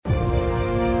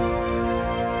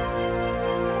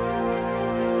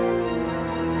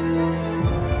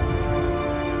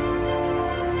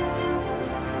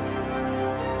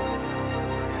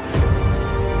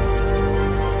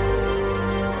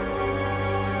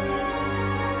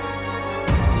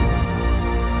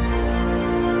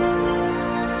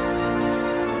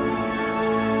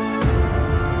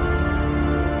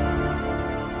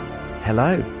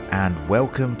Hello, and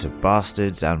welcome to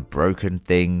Bastards and Broken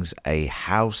Things, a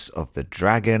House of the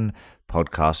Dragon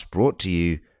podcast brought to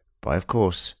you by, of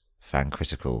course, Fan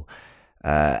Critical.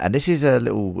 And this is a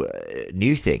little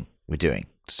new thing we're doing.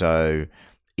 So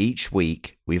each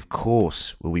week, we, of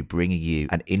course, will be bringing you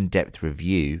an in-depth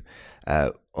review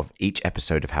of each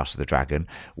episode of House of the Dragon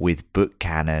with book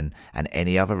canon and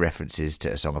any other references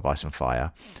to A Song of Ice and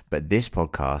Fire. But this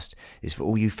podcast is for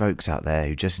all you folks out there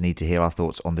who just need to hear our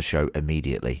thoughts on the show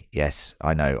immediately. Yes,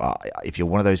 I know. If you're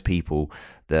one of those people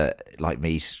that, like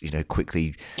me,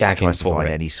 quickly tries to find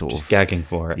any sort just of... gagging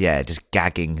for it. Yeah, just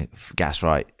gagging. That's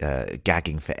right.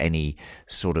 Gagging for any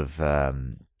sort of...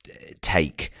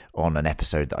 take on an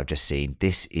episode that I've just seen.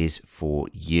 This is for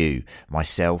you.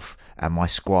 Myself and my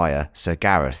squire, Sir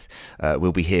Gareth,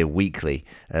 will be here weekly,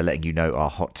 letting you know our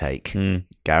hot take.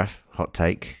 Gareth, hot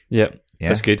take. Yep, yeah,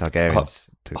 that's good. Targaryens,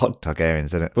 hot Targaryens,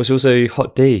 isn't it? But it's also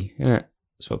hot D, isn't it?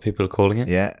 That's what people are calling it.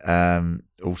 Yeah.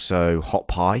 Also, hot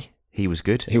pie. He was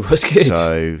good. He was good.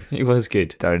 So he was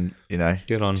good. Don't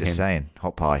Good on just him. saying,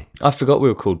 hot pie. I forgot we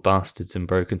were called Bastards and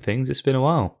Broken Things. It's been a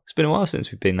while. It's been a while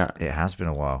since we've been that. It has been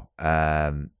a while.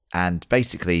 And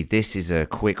basically, this is a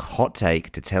quick hot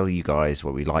take to tell you guys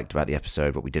what we liked about the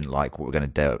episode, what we didn't like, what we're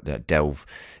going to delve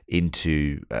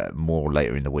into more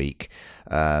later in the week.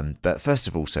 But first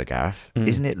of all, Sir Gareth,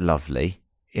 isn't it lovely,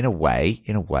 in a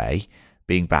way,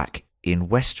 being back in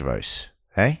Westeros?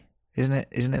 Hey, isn't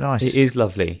it nice? It is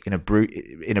lovely in a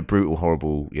brutal,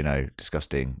 horrible,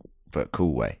 disgusting but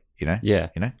cool way. Yeah.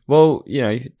 Well,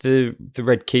 the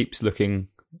Red Keep's looking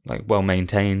like well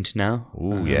maintained now.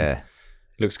 Oh yeah.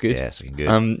 Looks good. Yeah, it's looking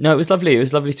good. No, it was lovely. It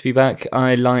was lovely to be back.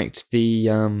 I liked the,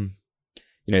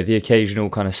 the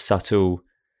occasional kind of subtle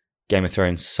Game of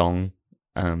Thrones song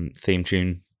theme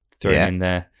tune thrown in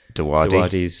there.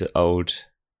 Dawadi's old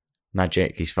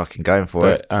magic. He's fucking going for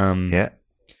it. Yeah.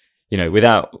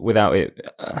 Without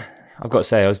it, I've got to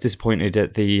say I was disappointed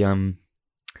at the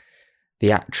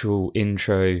actual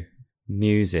intro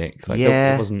music.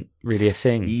 It wasn't really a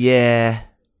thing. Yeah.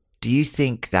 Do you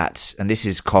think that's, and this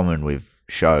is common with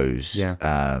shows,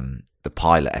 the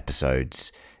pilot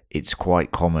episodes, it's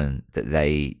quite common that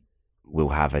they will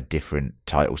have a different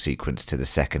title sequence to the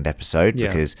second episode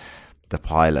because the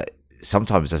pilot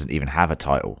sometimes doesn't even have a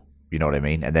title, you know what I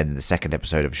mean? And then in the second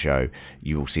episode of a show,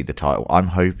 you will see the title. I'm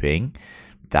hoping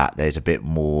that there's a bit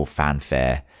more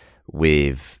fanfare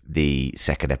with the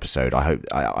second episode.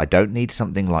 I don't need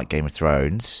something like Game of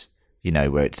Thrones,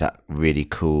 where it's that really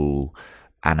cool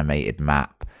animated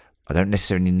map. I don't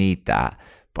necessarily need that,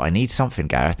 but I need something,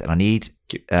 Gareth, and I need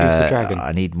give us a dragon.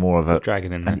 I need more of a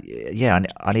dragon in there.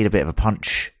 I need a bit of a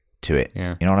punch to it.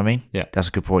 Yeah. You know what I mean? Yeah. That's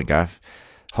a good point, Gareth.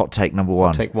 Hot take number one.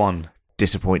 Hot take one.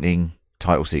 Disappointing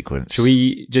title sequence. Should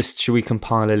we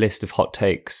compile a list of hot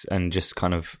takes and just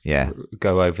kind of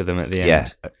go over them at the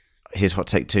end? Yeah. Here's hot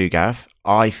take two, Gareth.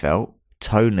 I felt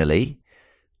tonally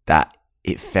that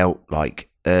it felt like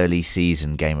early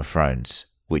season Game of Thrones,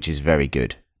 which is very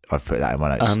good. I've put that in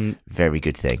my notes. Very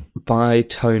good thing. By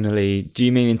tonally, do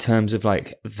you mean in terms of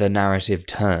like the narrative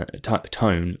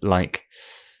tone, like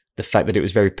the fact that it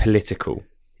was very political?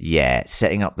 Yeah,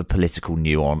 setting up the political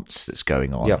nuance that's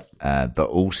going on. Yep. But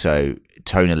also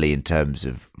tonally in terms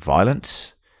of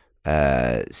violence,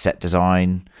 set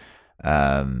design,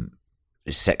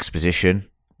 sexposition.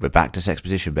 We're back to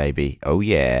sexposition, baby. Oh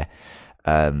yeah.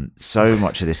 So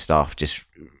much of this stuff just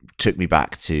took me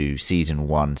back to season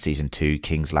 1, season 2,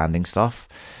 King's Landing stuff.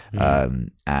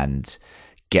 And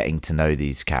getting to know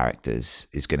these characters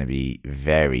is going to be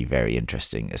very, very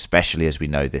interesting, especially as we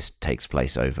know this takes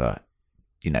place over,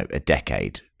 a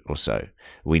decade or so.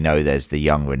 We know there's the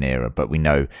young Rhaenyra, but we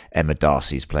know Emma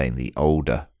Darcy's playing the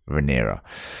older Rhaenyra.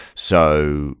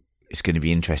 So it's going to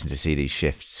be interesting to see these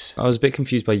shifts. I was a bit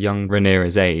confused by young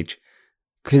Rhaenyra's age,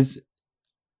 because,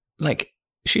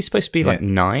 she's supposed to be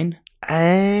 9?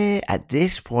 At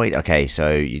this point, okay,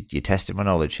 so you tested my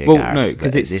knowledge here, Well, Gareth, no,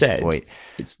 because it's said point,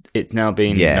 it's now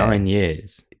been 9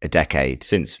 years. A decade.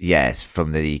 Since... Yes,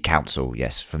 from the council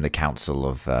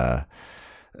of...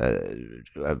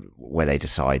 where they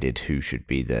decided who should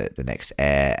be the next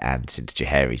heir, and since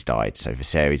Jaehaerys died, so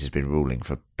Viserys has been ruling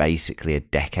for basically a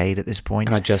decade at this point.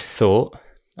 And I just thought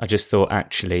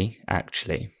actually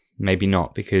maybe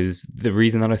not, because the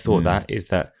reason that I thought that is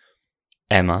that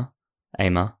Aemma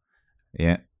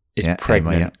is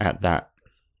pregnant at that,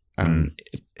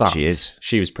 but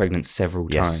she was pregnant several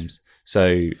times.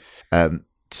 So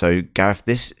Gareth,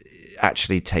 this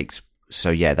actually takes.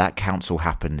 So that council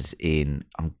happens in,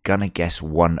 I'm gonna guess,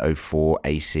 104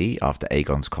 AC after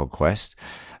Aegon's conquest,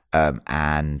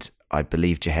 and I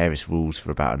believe Jaehaerys rules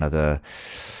for about another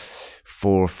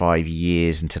 4 or 5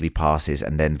 years until he passes,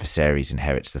 and then Viserys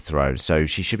inherits the throne. So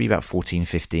she should be about 14,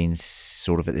 15,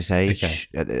 sort of at this age,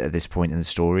 at this point in the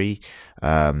story.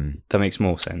 That makes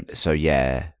more sense. So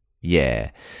yeah,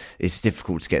 it's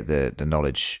difficult to get the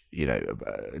knowledge,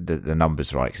 the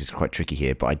numbers right, because it's quite tricky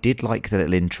here. But I did like the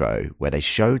little intro where they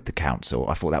showed the council.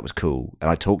 I thought that was cool,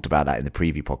 and I talked about that in the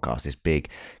preview podcast. This big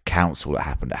council that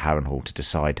happened at Harrenhal to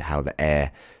decide how the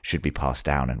heir should be passed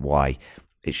down and why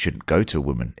it shouldn't go to a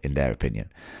woman, in their opinion,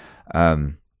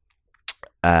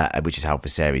 which is how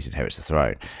Viserys inherits the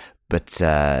throne. But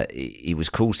it was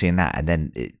cool seeing that, and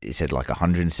then it said like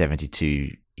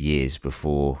 172 years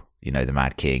before the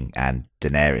Mad King and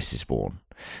Daenerys is born.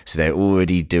 So they're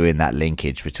already doing that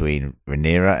linkage between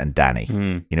Rhaenyra and Dany.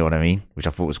 You know what I mean? Which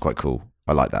I thought was quite cool.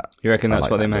 I like that. You reckon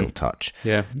that's what they meant? Touch.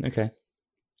 Yeah. Okay.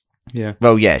 Yeah.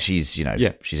 Well, yeah. She's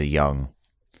she's a young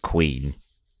queen.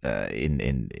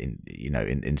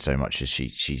 In so much as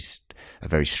she's a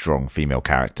very strong female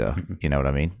character, you know what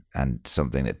I mean, and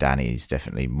something that Dany's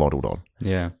definitely modelled on,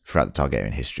 throughout the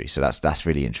Targaryen history. So that's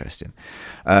really interesting.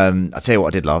 I'll tell you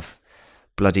what I did love.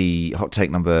 Bloody hot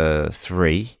take number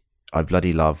 3. I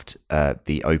bloody loved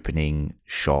the opening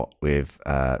shot with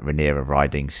Rhaenyra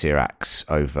riding Syrax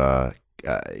over,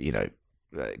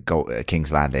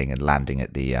 King's Landing and landing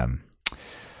at the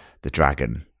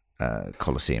dragon.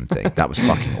 Colosseum thing. That was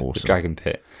fucking awesome. The dragon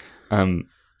pit.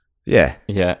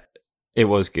 Yeah, it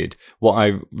was good. What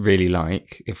I really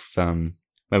like, if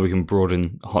maybe we can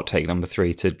broaden hot take number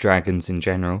 3 to dragons in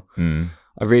general.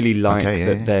 I really like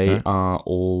that they are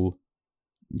all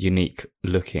unique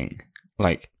looking.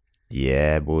 Like,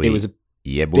 boy, it was a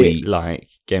bit like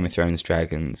Game of Thrones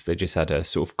dragons. They just had a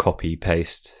sort of copy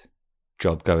paste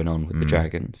job going on with the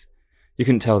dragons. You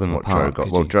couldn't tell them apart.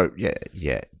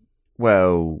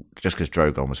 Well, just because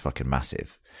Drogon was fucking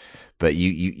massive. But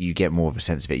you get more of a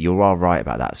sense of it. You are right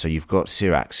about that. So you've got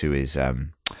Syrax, who is a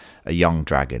young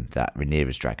dragon, that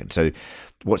Rhaenyra's dragon. So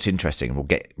what's interesting, and we'll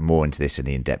get more into this in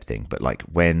the in-depth thing, but like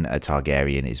when a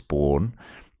Targaryen is born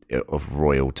of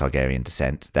royal Targaryen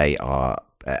descent, they are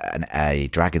a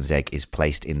dragon's egg is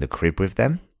placed in the crib with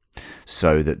them,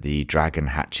 so that the dragon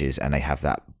hatches and they have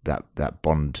that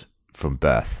bond from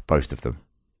birth, both of them,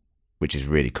 which is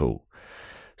really cool.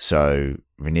 So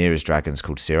Rhaenyra's dragon's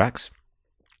called Syrax,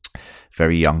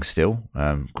 very young still,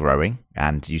 growing,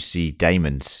 and you see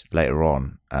Daemon's later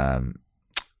on,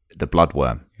 the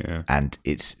Bloodworm, and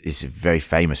it's a very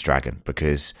famous dragon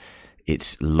because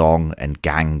it's long and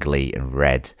gangly and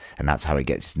red, and that's how it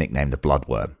gets its nickname, the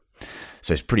Bloodworm.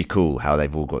 So it's pretty cool how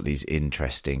they've all got these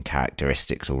interesting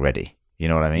characteristics already. You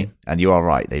know what I mean? And you are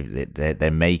right;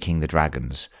 they're making the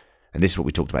dragons, and this is what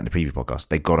we talked about in the preview podcast.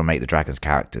 They've got to make the dragons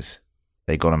characters.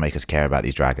 They got to make us care about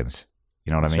these dragons.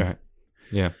 You know what I mean? Right.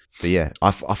 Yeah. But yeah, I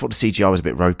thought the CGI was a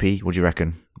bit ropey. What do you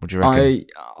reckon?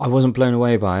 I wasn't blown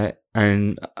away by it,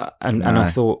 and I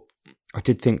thought, I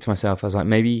did think to myself, I was like,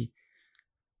 maybe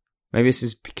this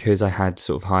is because I had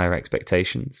sort of higher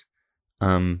expectations.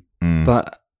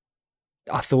 But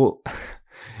I thought,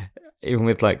 even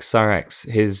with like Syrax,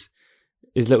 his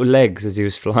little legs as he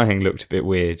was flying looked a bit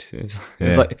weird. It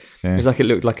was like it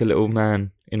looked like a little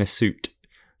man in a suit.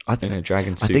 In a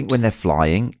dragon suit. I think when they're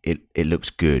flying, it looks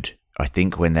good. I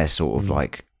think when they're sort of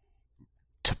like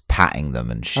patting them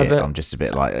and shit, I'm just a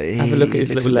bit like... Have a look at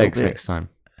his little legs next time.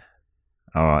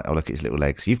 All right, I'll look at his little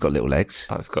legs. You've got little legs.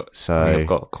 I've got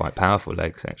quite powerful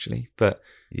legs, actually. But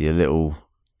you're a little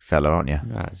fella, aren't you?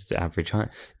 That's average height.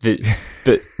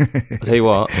 But I'll tell you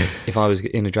what, if I was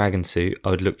in a dragon suit, I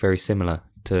would look very similar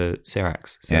to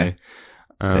Syrax. So,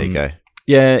 there you go.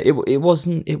 Yeah, it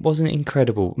wasn't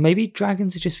incredible. Maybe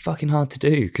dragons are just fucking hard to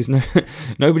do because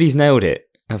nobody's nailed it,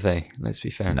 have they? Let's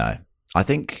be fair. No, I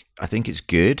think it's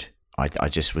good. I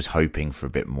just was hoping for a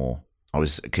bit more.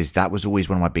 Because that was always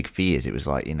one of my big fears. It was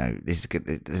like, there's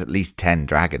at least 10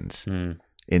 dragons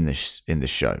in the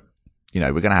show.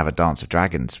 We're going to have a Dance of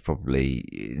Dragons probably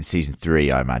in season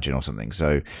 3, I imagine, or something.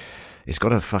 So it's got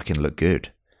to fucking look good.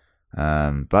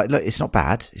 But look, it's not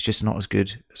bad. It's just not as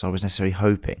good as I was necessarily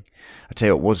hoping. I tell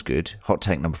you what was good. Hot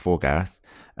take number 4, Gareth.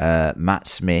 Matt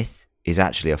Smith is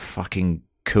actually a fucking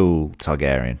cool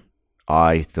Targaryen.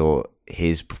 I thought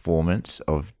his performance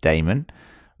of Daemon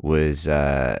was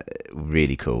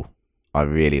really cool. I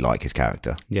really like his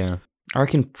character. Yeah. I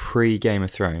reckon pre-Game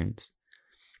of Thrones,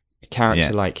 a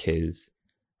character like his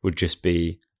would just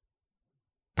be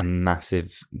a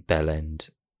massive bell end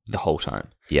the whole time.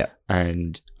 Yeah.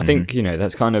 And I think,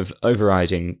 that's kind of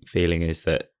overriding feeling is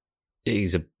that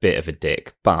he's a bit of a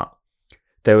dick, but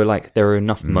there were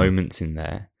enough moments in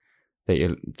there that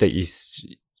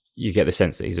you get the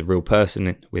sense that he's a real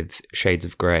person with shades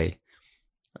of grey.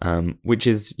 which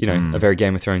is, a very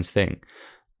Game of Thrones thing.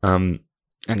 And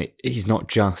he's not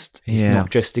just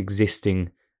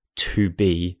existing to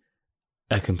be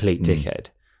a complete dickhead.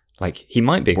 Like, he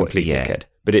might be a complete dickhead,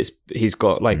 but he's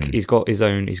got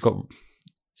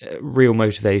real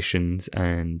motivations,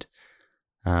 and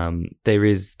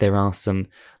there are some,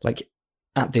 like,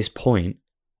 at this point,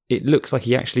 it looks like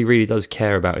he actually really does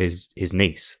care about his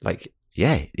niece. Like,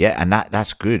 yeah, and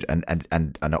that's good. And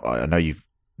I know you've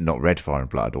not read Fire and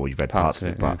Blood, or you've read parts of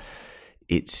it, but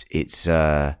it's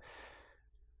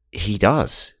he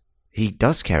does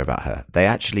care about her. They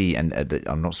actually, and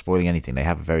I'm not spoiling anything, they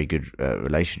have a very good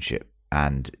relationship.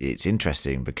 And it's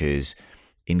interesting because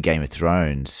in Game of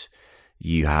Thrones,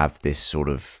 you have this sort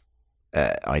of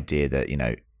idea that,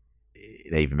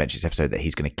 they even mentioned this episode that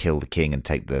he's going to kill the king and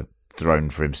take the throne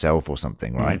for himself or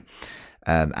something, right?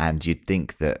 And you'd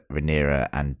think that Rhaenyra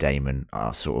and Daemon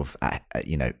are sort of,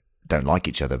 don't like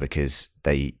each other because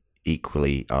they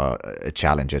equally are a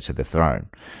challenger to the throne.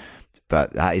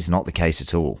 But that is not the case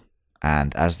at all.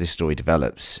 And as this story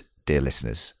develops, dear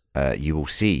listeners, you will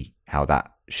see how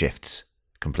that shifts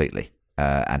completely,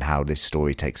 and how this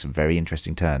story takes some very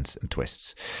interesting turns and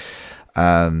twists.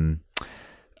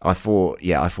 I thought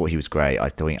he was great. I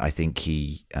think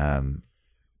he.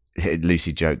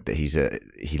 Lucy joked that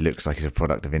he looks like he's a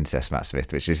product of incest, Matt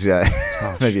Smith, which is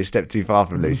maybe a step too far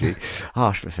from Lucy.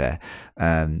 Harsh but fair.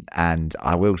 And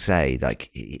I will say,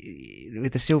 like,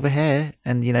 with the silver hair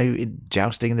and,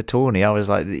 jousting in the tourney, I was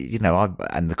like,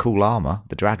 and the cool armor,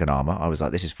 the dragon armor, I was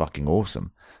like, this is fucking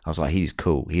awesome. I was like, he's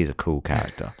cool. He is a cool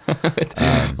character.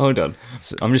 Hold on.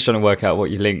 I'm just trying to work out what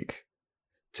you link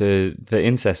to the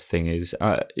incest thing is.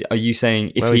 Are you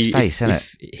saying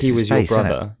if he was your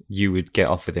brother, you would get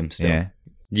off with him still? Yeah.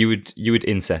 You would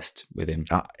incest with him.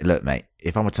 Look, mate,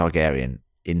 if I'm a Targaryen,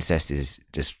 incest is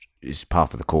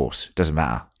part of the course. It doesn't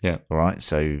matter. Yeah. All right.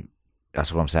 So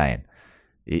that's what I'm saying.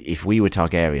 If we were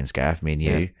Targaryens, Gareth, me and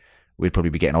you, we'd probably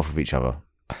be getting off with each other.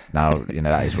 Now,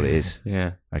 that is what it is.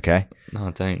 Yeah. Okay.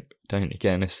 No, don't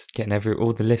getting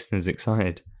all the listeners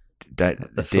excited. Dear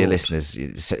listeners,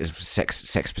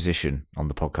 sex position on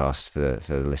the podcast for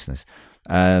the listeners.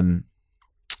 I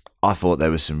thought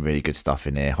there was some really good stuff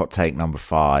in here. Hot take number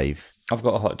 5. I've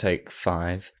got a hot take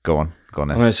 5. Go on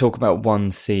then. I'm going to talk about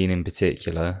one scene in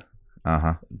particular.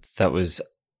 Uh-huh. That was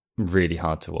really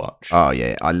hard to watch. Oh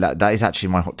yeah, that is actually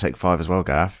my hot take 5 as well,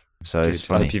 Gareth. So it's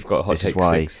funny. I hope you've got a hot take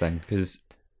 6 then, because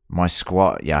my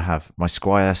I have. My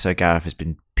squire, Sir Gareth, has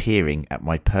been peering at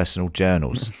my personal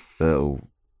journals.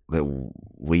 little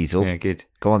weasel. Yeah, good.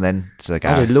 Go on then, Sir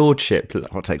Gareth. I had a lordship.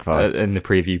 Hot take 5 in the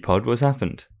preview pod. What's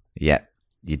happened? Yeah,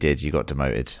 you did. You got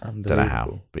demoted. Don't know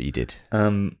how, but you did.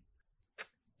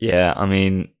 Yeah, I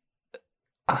mean,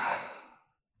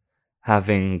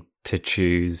 having to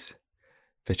choose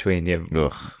between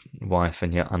your wife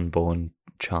and your unborn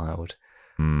child,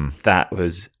 that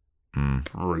was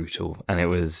brutal, and it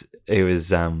was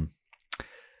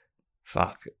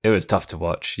fuck. It was tough to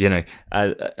watch.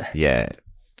 Yeah.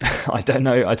 I don't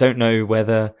know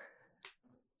whether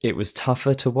it was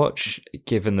tougher to watch,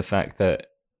 given the fact that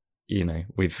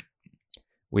we've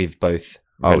both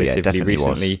relatively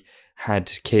recently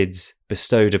had kids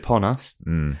bestowed upon us.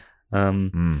 By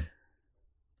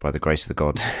the grace of the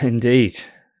gods. Indeed.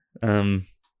 The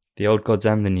old gods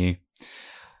and the new.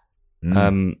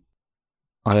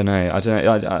 I don't know.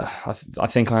 I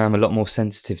think I am a lot more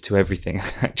sensitive to everything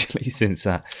actually since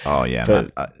that. Oh yeah,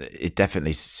 but man. It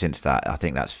definitely since that. I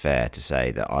think that's fair to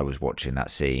say that I was watching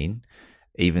that scene,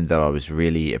 even though I was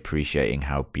really appreciating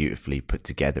how beautifully put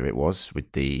together it was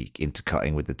with the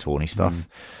intercutting with the tawny stuff,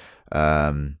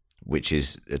 which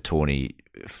is a tawny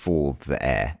for the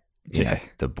heir,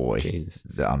 the boy, Jesus.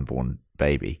 The unborn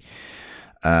baby.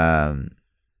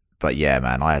 But yeah,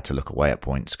 man, I had to look away at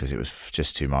points because it was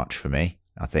just too much for me.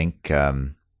 I think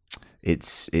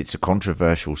it's a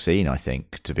controversial scene, I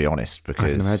think, to be honest, because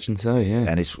I can imagine so, yeah.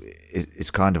 And it's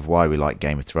kind of why we like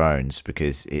Game of Thrones,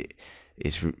 because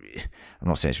it's I'm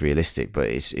not saying it's realistic, but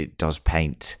it does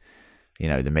paint,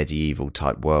 the medieval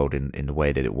type world in the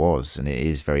way that it was, and it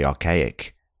is very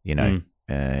archaic, in a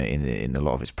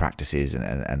lot of its practices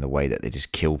and the way that they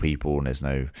just kill people and there's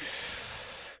no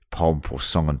pomp or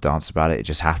song and dance about it. It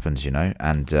just happens,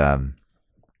 and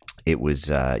it was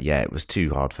it was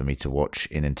too hard for me to watch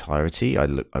in entirety. I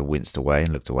winced away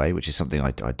and looked away, which is something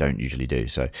I don't usually do.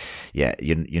 So yeah,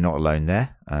 you're not alone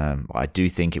there. I do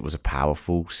think it was a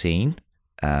powerful scene,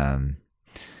 and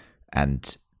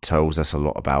tells us a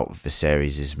lot about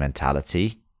Viserys'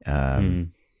 mentality,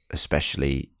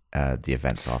 especially the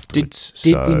events afterwards.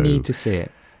 Did we need to see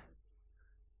it?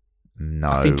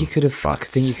 No, I think you could have. I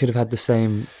think you could have had the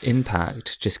same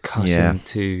impact, just cutting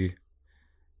to.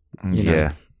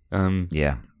 Yeah.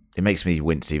 It makes me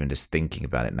wince even just thinking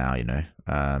about it now.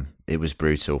 It was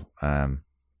brutal.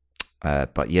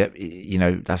 But yeah,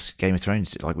 that's Game of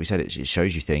Thrones. Like we said, it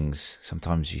shows you things.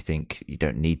 Sometimes you think you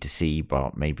don't need to see,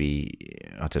 but maybe,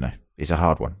 I don't know. It's a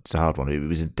hard one. It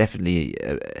was definitely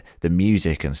the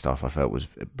music and stuff I felt was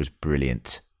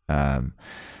brilliant from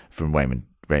Raymond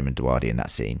Djawadi in that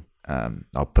scene.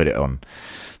 I'll put it on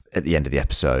at the end of the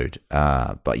episode.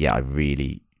 But yeah,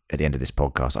 at the end of this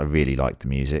podcast, I really liked the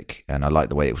music and I liked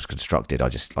the way it was constructed. I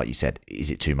just, like you said,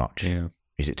 is it too much? Yeah.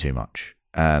 Is it too much?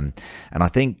 And I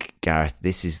think, Gareth,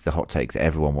 this is the hot take that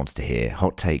everyone wants to hear.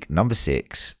 Hot take number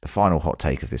 6, the final hot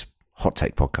take of this Hot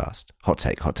Take podcast. Hot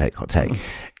take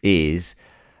is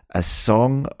A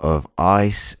Song of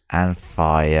Ice and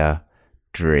Fire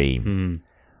Dream.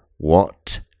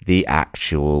 What the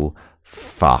actual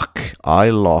fuck?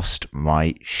 I lost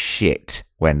my shit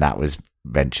when that was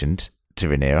mentioned to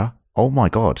Rhaenyra. Oh my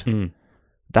god.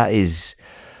 That is...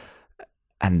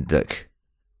 And look...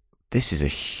 This is a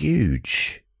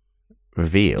huge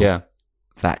reveal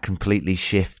that completely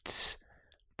shifts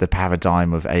the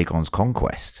paradigm of Aegon's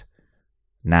conquest.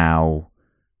 Now,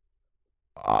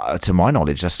 to my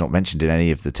knowledge, that's not mentioned in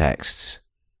any of the texts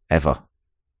ever,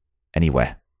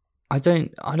 anywhere. I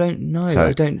don't know.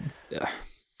 So,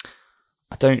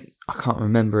 I can't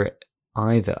remember it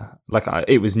either. Like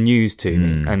it was news to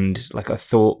me, and like I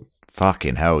thought,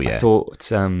 fucking hell, yeah. I thought,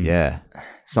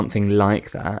 something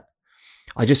like that.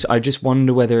 I just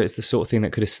wonder whether it's the sort of thing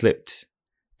that could have slipped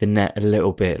the net a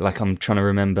little bit. Like I'm trying to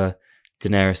remember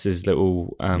Daenerys's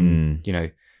little,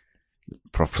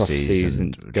 prophecies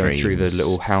and going dreams. Through the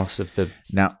little house of the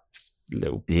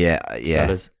little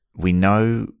fellas. We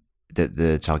know that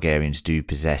the Targaryens do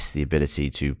possess the ability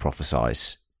to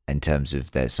prophesize in terms of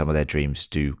some of their dreams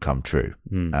do come true.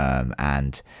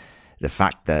 And the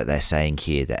fact that they're saying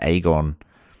here that Aegon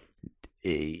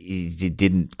he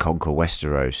didn't conquer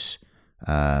Westeros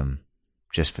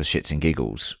just for shits and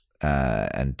giggles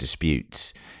and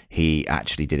disputes. He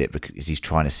actually did it because he's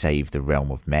trying to save the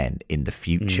realm of men in the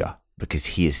future, because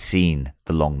he has seen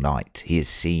the Long Night. He has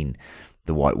seen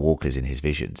the White Walkers in his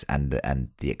visions and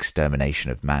the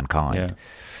extermination of mankind.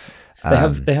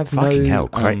 They have fucking no, hell,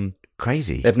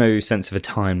 crazy. They have no sense of a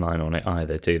timeline on it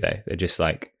either, do they? They're just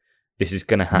like, this is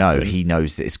going to happen. No, he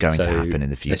knows that it's going to happen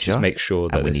in the future. Let's just make sure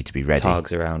that we need to be ready.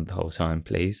 Targs around the whole time,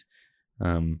 please.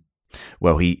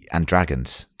 Well, and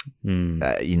dragons.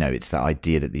 It's that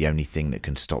idea that the only thing that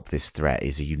can stop this threat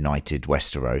is a united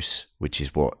Westeros, which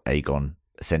is what Aegon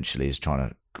essentially is trying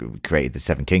to create, the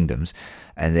Seven Kingdoms,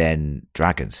 and then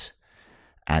dragons.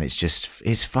 And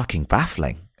it's fucking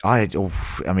baffling. I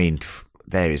mean,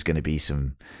 there is going to be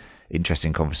some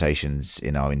interesting conversations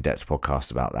in our in-depth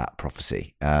podcast about that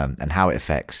prophecy and how it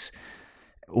affects.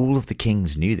 All of the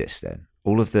kings knew this then.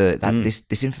 All of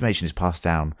this information is passed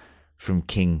down from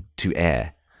king to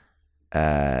heir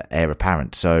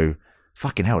apparent. So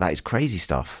fucking hell, that is crazy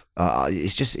stuff.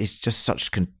 It's just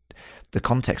such the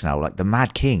context now. Like the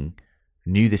Mad King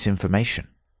knew this information.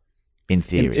 In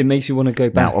theory, it makes you want to go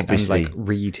back now, obviously, and like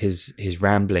read his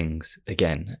ramblings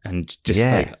again, and just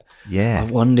I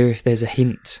wonder if there's a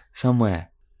hint somewhere.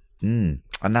 And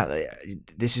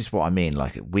this is what I mean.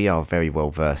 Like, we are very well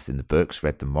versed in the books,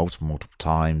 read them multiple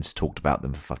times, talked about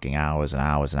them for fucking hours and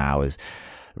hours and hours.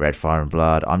 Read Fire and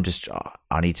Blood. I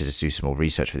need to just do some more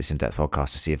research for this in-depth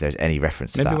podcast to see if there's any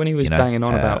reference to that. Maybe when he was banging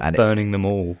on about burning them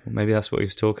all, maybe that's what he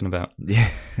was talking about. Yeah,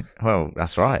 well,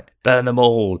 that's right. Burn them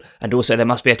all, and also there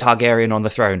must be a Targaryen on the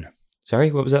throne. Sorry,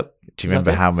 what was that? Do you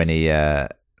remember how many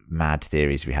mad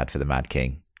theories we had for the Mad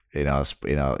King in our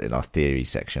theory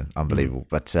section? Unbelievable.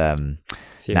 But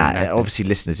obviously,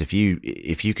 listeners, if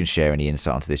you can share any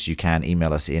insight onto this, you can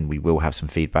email us in. We will have some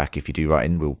feedback. If you do write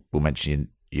in, we'll mention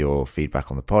your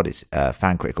feedback on the pod. It's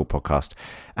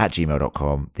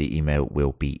fancriticalpodcast@gmail.com. The email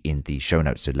will be in the show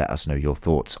notes, so let us know your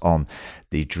thoughts on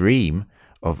the dream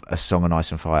of A Song of Ice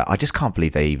and Fire. I just can't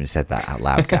believe they even said that out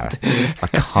loud, Gareth. I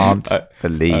can't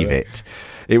believe it.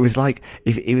 It was like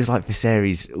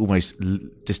Viserys almost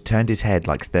just turned his head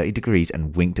like 30 degrees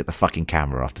and winked at the fucking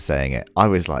camera after saying it. I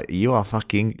was like, you are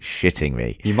fucking shitting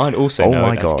me. You might also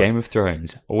know it as Game of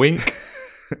Thrones. Wink.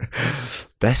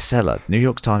 Bestseller, New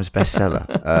York Times bestseller.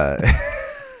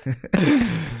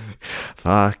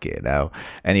 Fucking hell.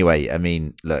 Anyway, I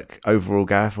mean, look, overall,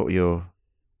 Gareth, what were your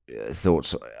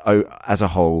thoughts? As a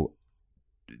whole,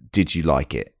 did you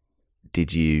like it? Are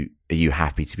you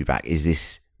happy to be back? Is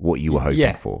this what you were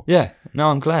hoping for? Yeah. No,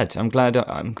 I'm glad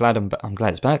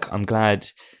it's back. I'm glad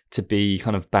to be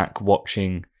kind of back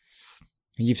watching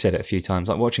you've said it a few times,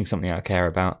 like watching something I care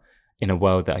about in a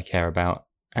world that I care about.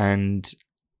 And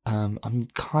I'm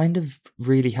kind of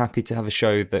really happy to have a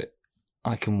show that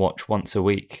I can watch once a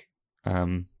week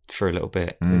for a little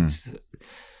bit. It's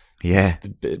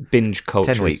binge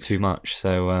culture is too much.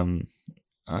 So I'm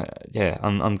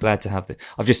glad to have this.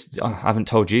 I haven't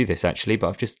told you this actually, but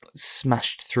I've just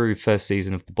smashed through first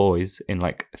season of The Boys in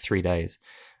like 3 days.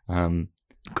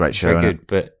 Great show, very good,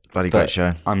 but great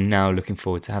show. I'm now looking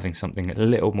forward to having something a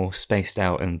little more spaced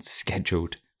out and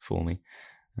scheduled for me.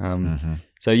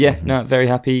 So very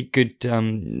happy. Good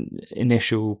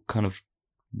initial kind of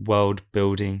world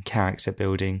building, character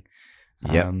building.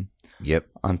 Yep.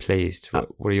 I'm pleased. What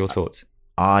are your thoughts?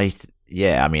 I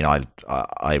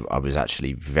was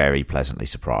actually very pleasantly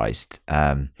surprised.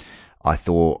 I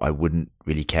thought I wouldn't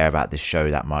really care about this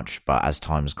show that much, but as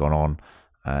time's gone on,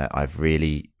 I've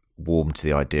really warmed to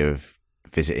the idea of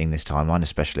visiting this timeline,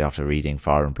 especially after reading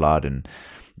Fire and Blood and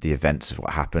the events of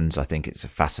what happens. I think it's a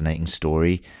fascinating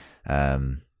story.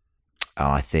 And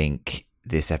I think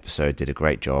this episode did a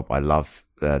great job. I love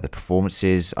the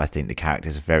performances. I think the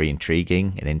characters are very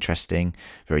intriguing and interesting,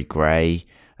 very grey.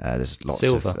 There's lots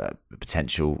of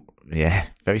potential. Yeah,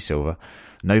 very silver.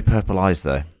 No purple eyes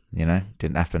though.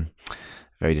 Didn't happen.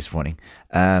 Very disappointing.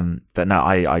 But no,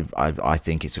 I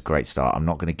think it's a great start. I'm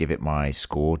not going to give it my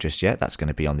score just yet. That's going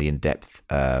to be on the in-depth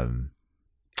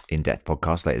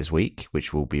podcast later this week,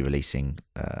 which we'll be releasing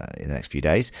in the next few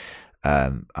days.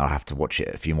 I'll have to watch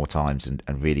it a few more times and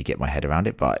really get my head around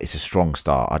it. But it's a strong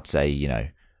start. I'd say,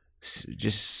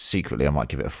 just secretly, I might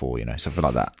give it a 4. Something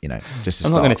like that. Just.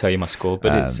 I'm not going to tell you my score,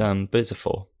 but it's a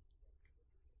 4.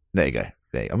 There you go.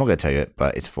 I'm not going to tell you it,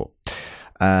 but it's a 4.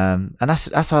 And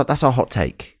that's our hot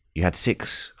take. You had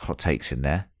 6 hot takes in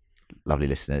there, lovely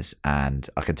listeners, and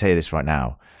I can tell you this right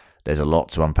now. There's a lot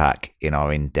to unpack in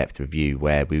our in-depth review,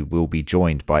 where we will be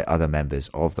joined by other members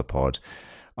of the pod,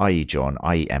 i.e. John,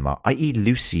 i.e. Emma, i.e.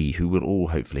 Lucy, who will all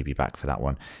hopefully be back for that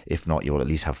one. If not, you'll at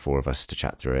least have 4 of us to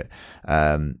chat through it.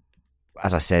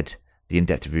 As I said, the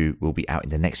in-depth review will be out in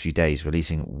the next few days,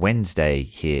 releasing Wednesday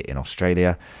here in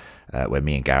Australia, where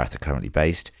me and Gareth are currently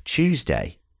based,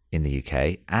 Tuesday in the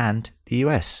UK and the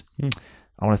US.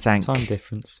 I want to thank time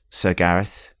difference. Sir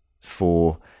Gareth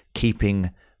for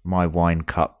keeping my wine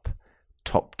cup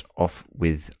topped off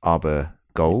with Arbor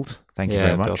Gold. Thank you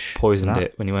very much. I poisoned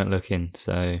it when you weren't looking,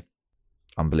 so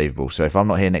unbelievable. So if I'm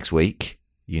not here next week,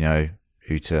 you know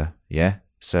who to,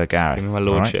 Sir Gareth. Give me my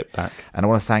lordship back. And I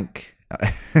want to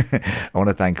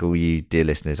thank all you dear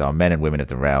listeners, our men and women of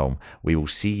the realm. We will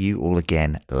see you all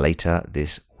again later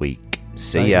this week.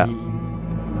 See ya.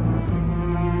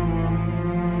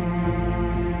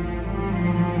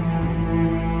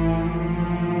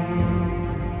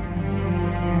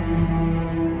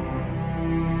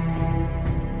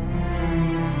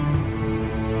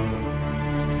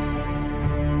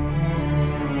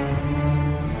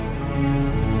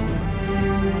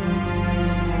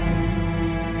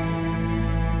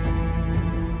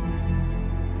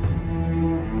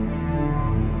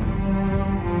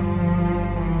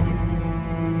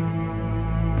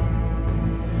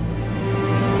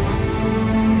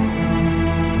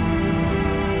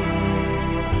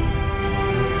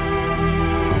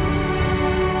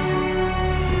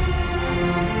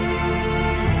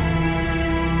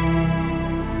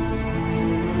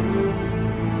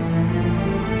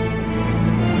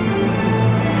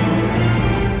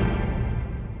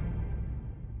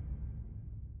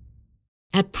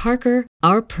 At Parker,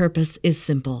 our purpose is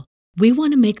simple. We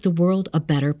want to make the world a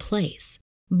better place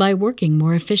by working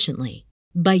more efficiently,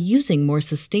 by using more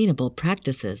sustainable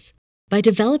practices, by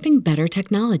developing better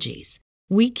technologies.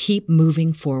 We keep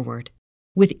moving forward.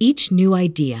 With each new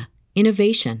idea,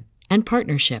 innovation, and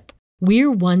partnership,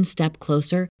 we're one step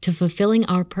closer to fulfilling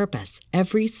our purpose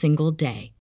every single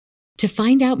day. To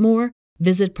find out more,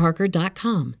 visit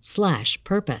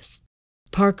parker.com/purpose.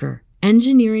 Parker,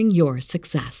 engineering your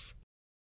success.